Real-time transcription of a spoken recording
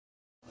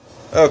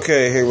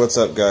Okay, hey, what's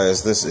up,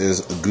 guys? This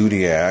is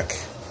Goodiac.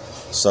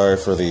 Sorry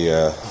for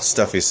the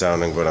stuffy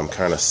sounding, but I'm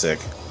kind of sick.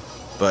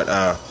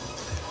 But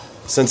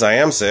since I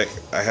am sick,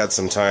 I had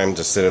some time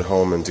to sit at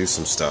home and do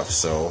some stuff.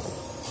 So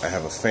I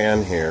have a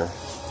fan here,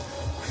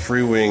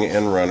 Freewing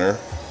Endrunner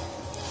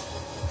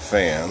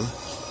fan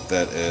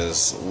that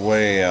is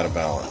way out of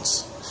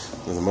balance.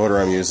 The motor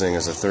I'm using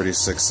is a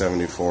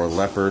 3674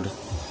 Leopard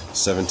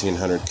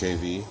 1700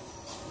 kV.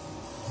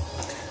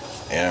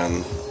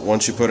 And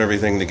once you put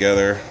everything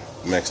together,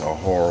 it makes a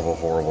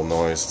horrible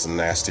noise. It's a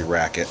nasty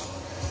racket.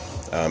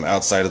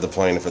 Outside of the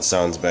plane, if it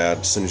sounds bad,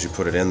 as soon as you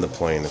put it in the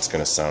plane, it's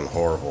going to sound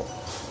horrible.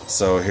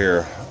 So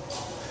here,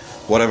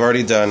 what I've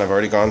already done, I've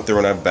already gone through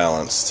and I've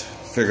balanced.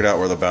 Figured out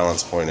where the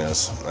balance point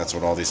is. That's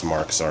what all these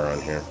marks are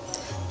on here.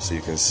 So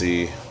you can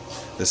see,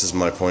 this is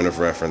my point of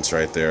reference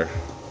right there.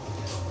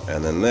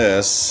 And then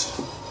this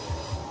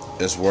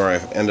is where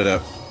I've ended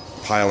up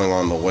piling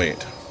on the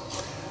weight.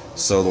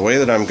 So the way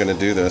that I'm going to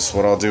do this,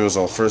 what I'll do is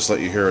I'll first let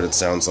you hear what it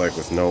sounds like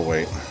with no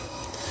weight,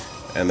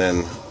 and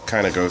then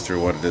kind of go through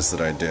what it is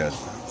that I did.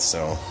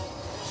 So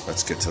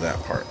let's get to that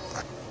part.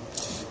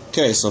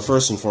 Okay, so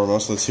first and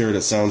foremost, let's hear what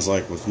it sounds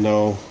like with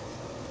no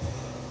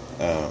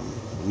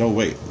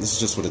weight. This is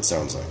just what it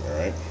sounds like,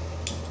 alright?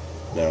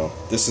 Now,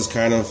 this is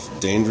kind of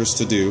dangerous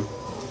to do.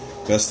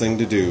 Best thing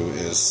to do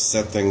is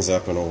set things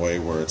up in a way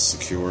where it's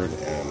secured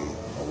and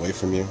away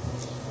from you.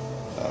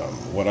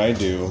 What I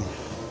do,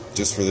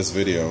 just for this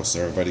video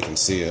so everybody can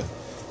see it,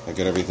 I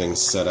get everything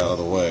set out of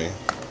the way,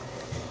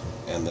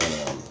 and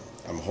then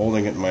I'm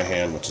holding it in my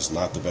hand, which is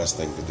not the best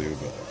thing to do,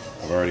 but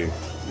I've already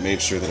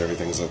made sure that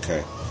everything's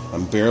okay.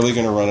 I'm barely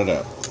going to run it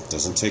up. It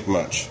doesn't take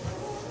much.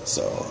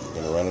 So I'm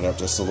going to run it up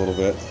just a little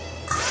bit,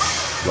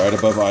 right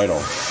above idle.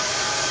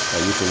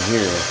 Now you can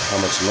hear how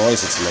much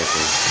noise it's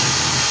making.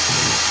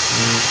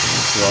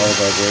 See all the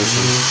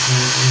vibration.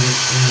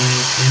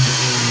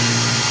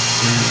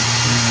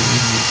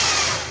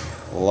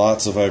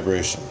 Lots of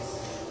vibration.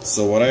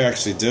 So what I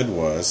actually did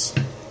was,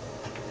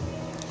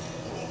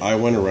 I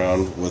went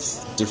around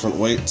with different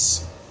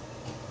weights,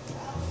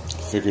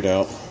 figured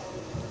out,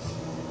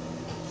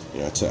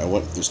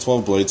 there's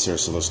 12 blades here,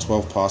 so there's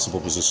 12 possible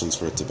positions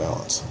for it to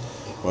balance.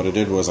 What I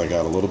did was I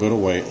got a little bit of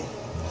weight,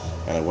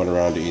 and I went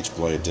around to each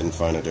blade, didn't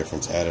find a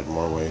difference, added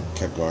more weight,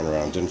 kept going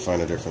around, didn't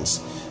find a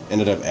difference,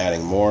 ended up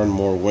adding more and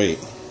more weight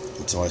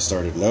until I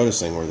started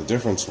noticing where the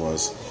difference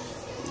was.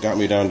 It got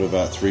me down to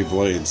about 3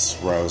 blades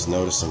where I was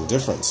noticing a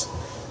difference.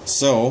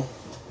 So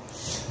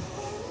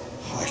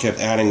I kept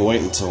adding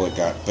weight until it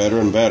got better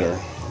and better.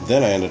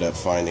 Then I ended up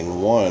finding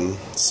one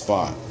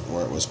spot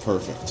where it was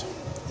perfect,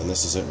 and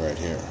this is it right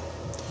here.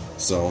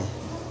 So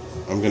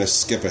I'm going to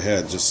skip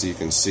ahead just so you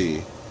can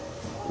see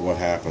what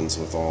happens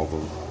with all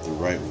the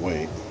right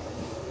weight.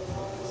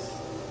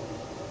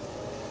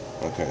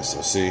 Okay,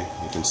 so see,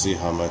 you can see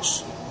how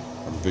much,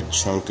 a big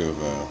chunk of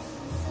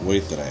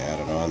weight that I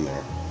added on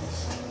there.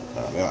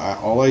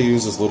 All I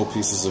use is little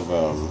pieces of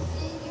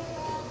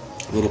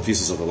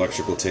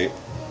electrical tape.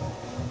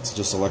 It's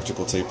just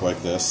electrical tape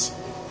like this.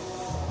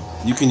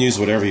 You can use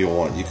whatever you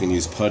want. You can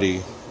use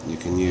putty. You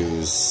can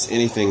use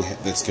anything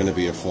that's going to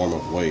be a form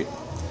of weight.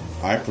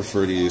 I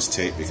prefer to use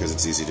tape because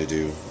it's easy to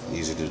do,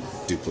 easy to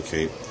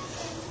duplicate.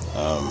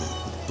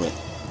 But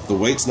the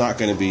weight's not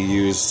going to be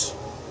used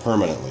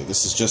permanently.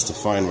 This is just to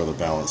find where the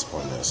balance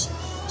point is.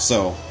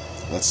 So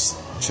let's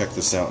check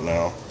this out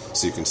now,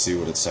 so you can see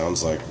what it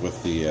sounds like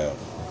with the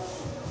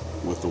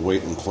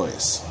weight in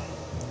place.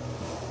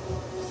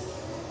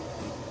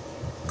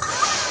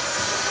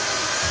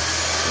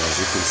 As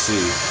you can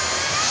see,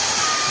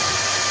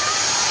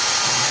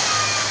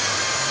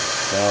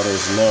 now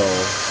there's no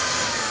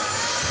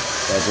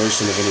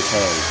vibration of any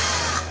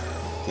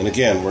kind. And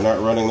again, we're not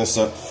running this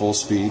up full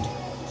speed,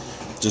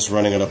 just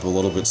running it up a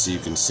little bit so you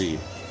can see.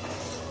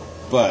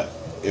 But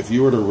if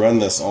you were to run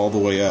this all the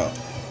way up,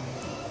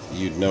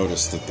 you'd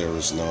notice that there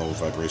was no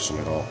vibration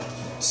at all.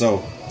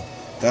 So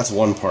that's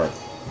one part.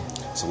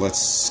 So let's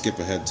skip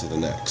ahead to the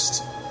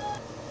next.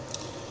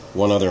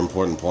 One other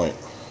important point: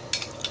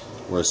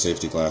 wear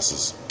safety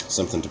glasses,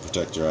 something to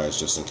protect your eyes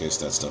just in case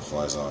that stuff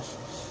flies off.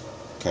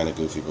 Kind of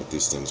goofy, but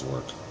these things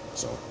work.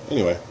 So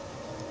anyway,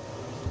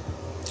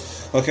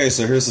 okay,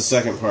 so here's the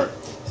second part.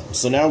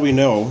 So now we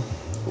know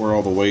where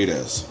all the weight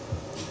is.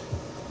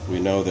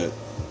 We know that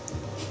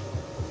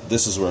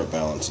this is where it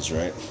balances,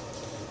 right?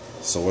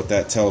 So what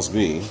that tells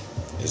me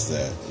is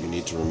that you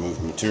need to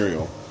remove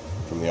material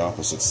from the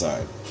opposite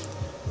side.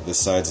 This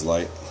side's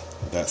light,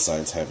 that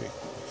side's heavy.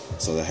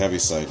 So the heavy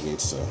side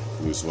needs to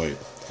lose weight.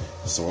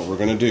 So what we're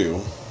going to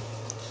do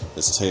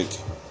is take,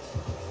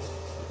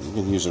 you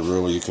can use a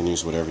ruler, you can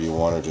use whatever you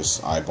want, or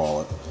just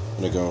eyeball it. I'm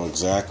going to go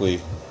exactly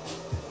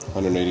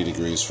 180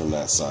 degrees from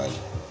that side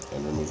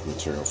and remove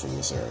material from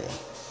this area.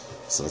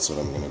 So that's what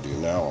I'm going to do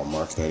now. I'll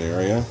mark that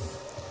area.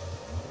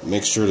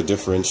 Make sure to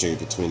differentiate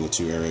between the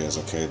two areas,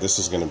 okay? This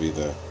is going to be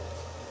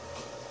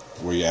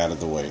where you added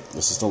the weight.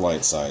 This is the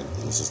light side,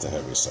 and this is the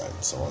heavy side.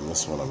 So on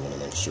this one, I'm going to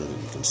make sure that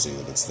you can see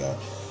that it's that.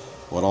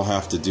 What I'll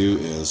have to do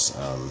is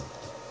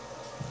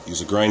use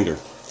a grinder.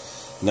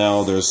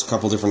 Now there's a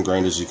couple different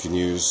grinders you can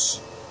use.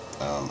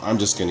 I'm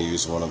just going to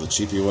use one of the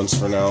cheapy ones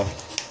for now.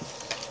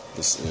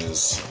 This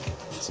is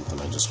something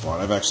I just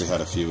bought. I've actually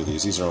had a few of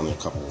these. These are only a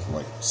couple,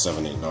 like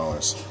 $7,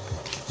 $8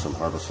 from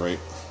Harbor Freight.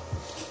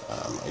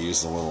 I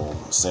use the little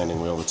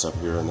sanding wheel that's up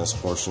here in this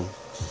portion.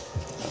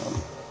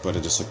 But I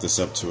just hooked this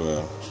up to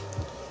a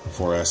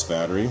 4S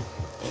battery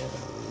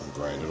and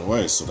grind it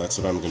away. So that's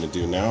what I'm going to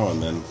do now,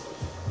 and then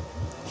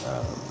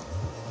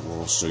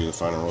we'll show you the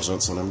final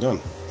results when I'm done.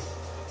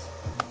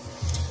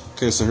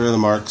 Okay, so here are the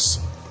marks.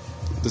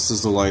 This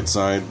is the light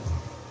side.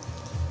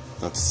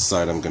 That's the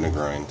side I'm going to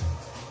grind.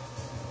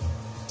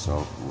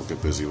 So we'll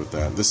get busy with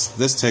that.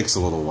 This takes a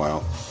little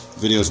while. The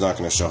video is not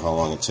going to show how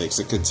long it takes.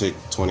 It could take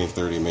 20,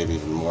 30, maybe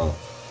even more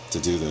to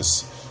do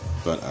this.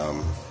 But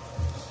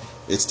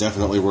it's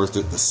definitely worth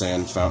it. The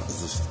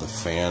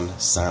fan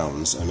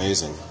sounds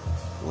amazing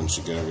once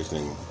you get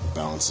everything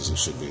balanced as it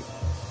should be.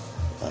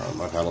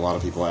 I've had a lot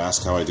of people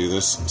ask how I do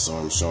this, so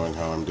I'm showing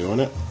how I'm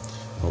doing it.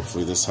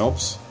 Hopefully this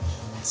helps.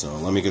 So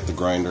let me get the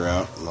grinder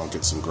out, and I'll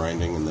get some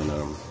grinding, and then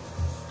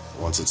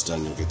once it's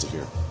done, you'll get to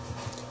hear.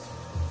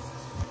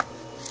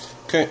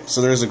 Okay,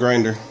 so there's a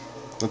grinder.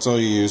 That's all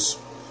you use.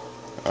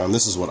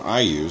 This is what I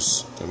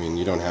use. I mean,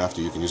 you don't have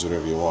to. You can use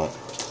whatever you want.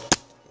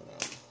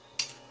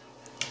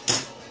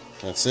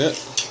 That's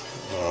it.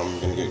 I'm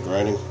going to get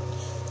grinding.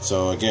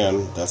 So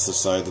again, that's the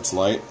side that's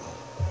light.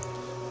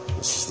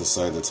 This is the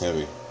side that's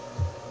heavy.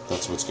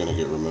 That's what's going to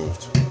get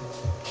removed.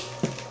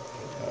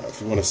 If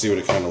you want to see what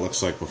it kind of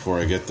looks like before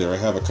I get there, I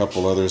have a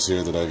couple others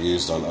here that I've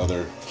used on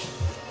other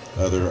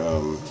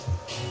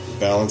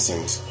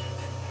balancings,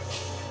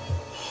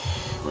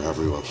 or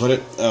however you want to put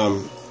it.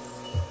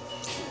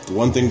 The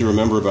one thing to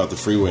remember about the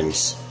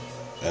Freewings,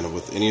 and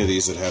with any of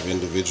these that have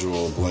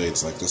individual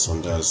blades like this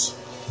one does,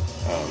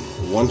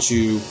 once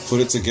you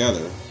put it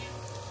together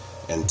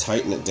and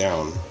tighten it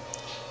down,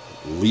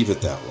 leave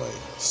it that way.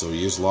 So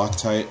use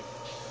Loctite,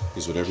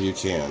 use whatever you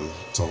can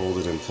to hold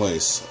it in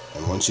place,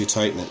 and once you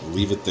tighten it,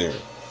 leave it there.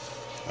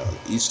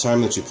 Each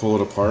time that you pull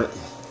it apart,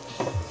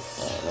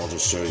 I'll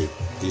just show you,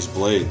 these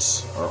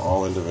blades are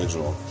all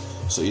individual.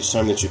 So each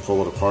time that you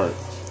pull it apart,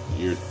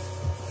 your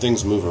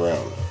things move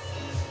around,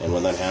 and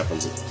when that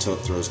happens, it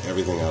throws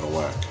everything out of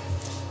whack.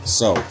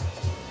 So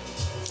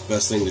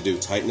best thing to do,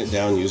 tighten it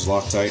down, use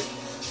Loctite,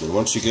 and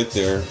once you get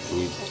there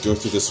and you go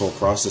through this whole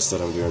process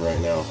that I'm doing right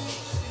now,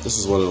 this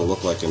is what it'll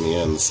look like in the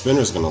end. The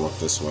spinner's going to look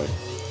this way,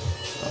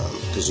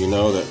 because you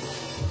know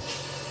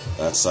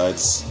that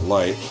side's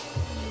light,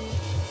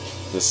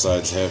 this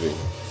side's heavy,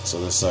 so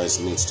this side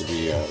needs to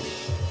be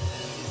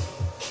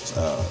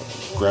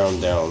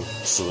ground down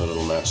so that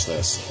it'll match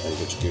this and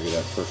give you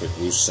that perfect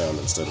whoosh sound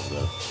instead of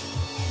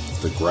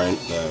the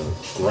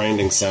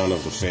grinding sound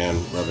of the fan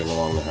rubbing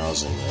along the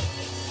housing there.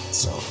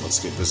 So let's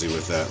get busy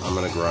with that. I'm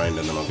going to grind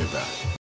and then I'll get back.